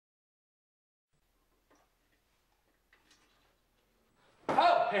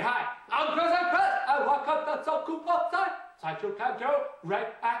Hey, hi, I'm Chris, I walk up that so cool outside, side to go right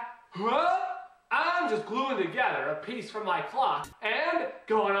at, I'm just gluing together a piece from my cloth and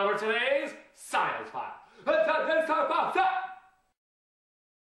going over today's science file.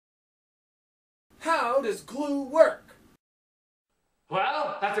 How does glue work?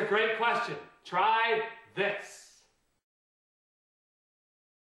 Well, that's a great question. Try this.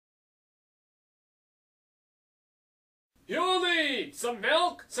 You'll need some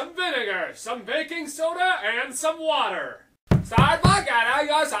milk, some vinegar, some baking soda, and some water. Start by getting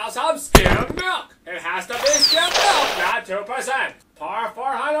yourself some skimmed milk. It has to be skimmed milk, not 2%. Pour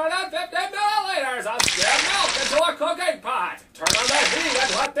 450 milliliters of skimmed milk into a cooking pot. Turn on the heat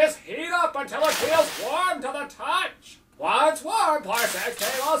and let this heat up until it feels warm to the touch. Once warm, pour 6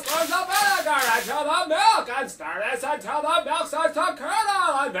 tablespoons of vinegar into the milk and stir this until the milk starts to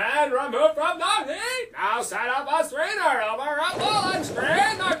curdle and then remove from the heat. Now set up a strainer over a bowl and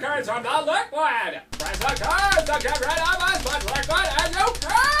strain the curds from the liquid. Press the curds to get rid of as much liquid as you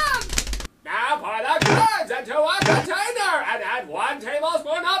can. Now pour the curds into a container and add 1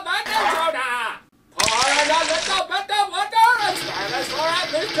 tablespoon of baking soda. Pour in a little bit of water and stir this for at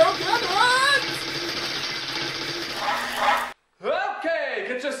least 2 minutes. Okay,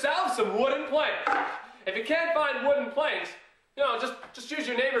 get yourself some wooden planks. If you can't find wooden planks, just use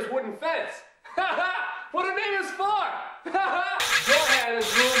your neighbor's wooden fence. What are neighbors for? Go ahead and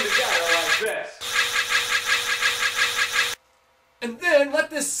glue them together like this. And then let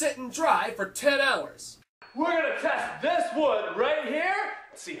this sit and dry for 10 hours. We're gonna test this wood right here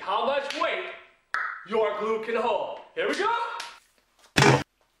and see how much weight your glue can hold. Here we go.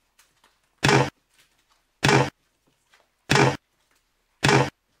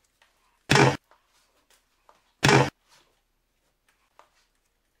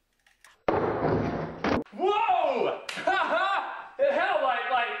 Whoa! It held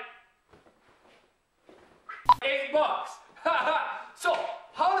like $8. So,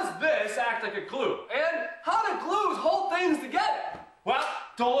 how does this act like a glue? And how do glues hold things together? Well,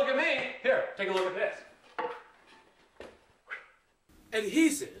 don't look at me. Here, take a look at this.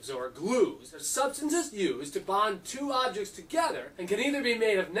 Adhesives, or glues, are substances used to bond 2 objects together and can either be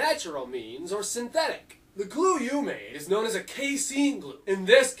made of natural means or synthetic. The glue you made is known as a casein glue. In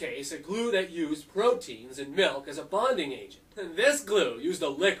this case, a glue that used proteins in milk as a bonding agent. And this glue used a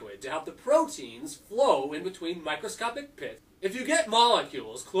liquid to help the proteins flow in between microscopic pits. If you get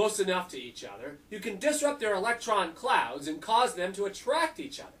molecules close enough to each other, you can disrupt their electron clouds and cause them to attract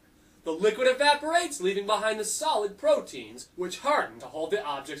each other. The liquid evaporates, leaving behind the solid proteins, which harden to hold the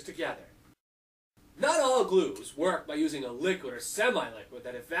objects together. Not all glues work by using a liquid or semi-liquid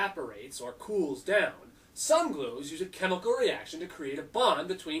that evaporates or cools down. Some glues use a chemical reaction to create a bond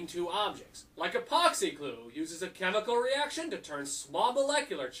between 2 objects. Like epoxy glue uses a chemical reaction to turn small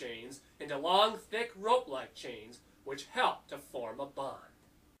molecular chains into long, thick rope-like chains, which help to form a bond.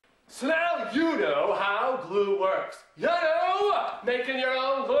 So now you know how glue works. You know, making your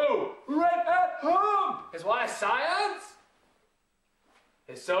own glue right at home is why science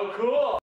is so cool.